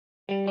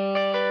Our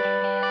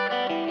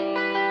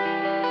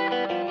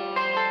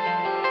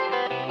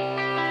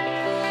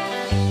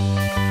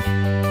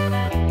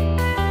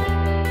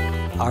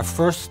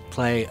first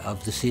play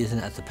of the season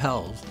at the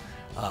Pels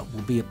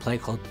will be a play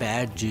called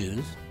Bad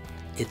Jews.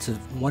 It's a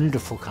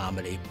wonderful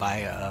comedy by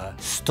a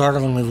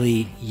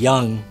startlingly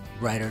young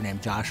writer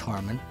named Joshua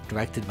Harmon,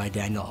 directed by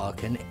Daniel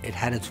Aukin. It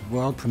had its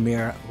world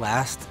premiere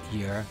last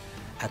year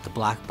at the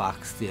Black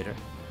Box Theatre.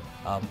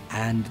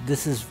 And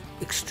this is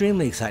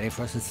extremely exciting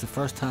for us. It's the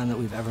first time that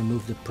we've ever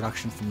moved the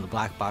production from the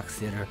Black Box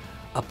Theatre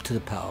up to the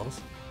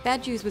Pels.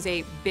 Bad Jews was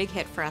a big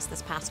hit for us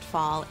this past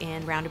fall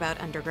in Roundabout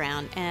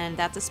Underground, and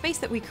that's a space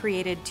that we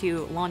created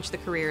to launch the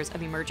careers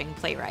of emerging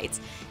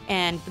playwrights.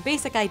 And the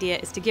basic idea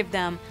is to give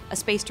them a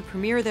space to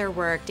premiere their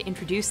work, to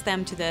introduce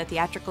them to the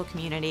theatrical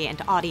community and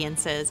to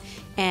audiences,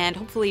 and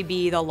hopefully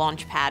be the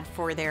launch pad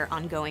for their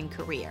ongoing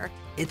career.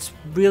 It's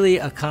really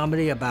a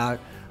comedy about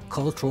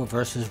cultural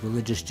versus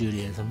religious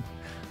Judaism,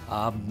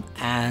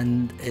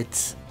 and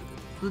it's,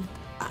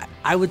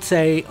 I would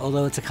say,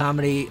 although it's a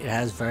comedy, it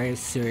has very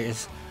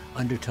serious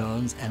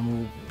undertones and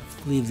will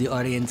leave the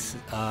audience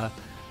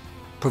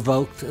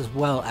provoked as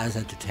well as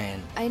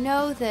entertained. I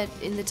know that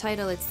in the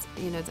title it's,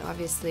 it's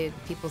obviously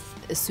people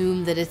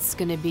assume that it's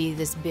going to be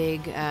this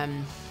big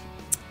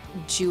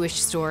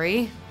Jewish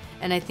story,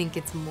 and I think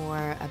it's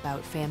more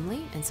about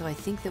family. And so I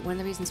think that one of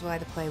the reasons why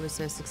the play was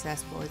so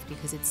successful is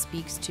because it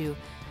speaks to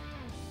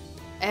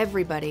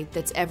everybody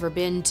that's ever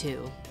been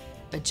to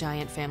a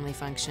giant family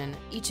function.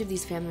 Each of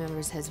these family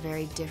members has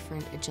very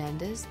different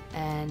agendas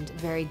and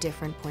very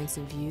different points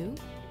of view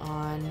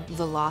on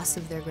the loss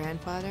of their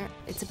grandfather.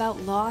 It's about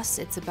loss,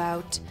 it's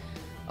about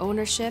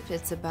ownership,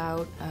 it's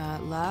about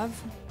love.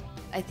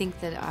 I think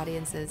that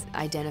audiences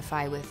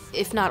identify with,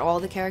 if not all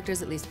the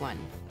characters, at least one.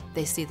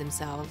 They see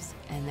themselves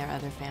and their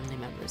other family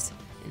members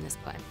in this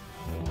play.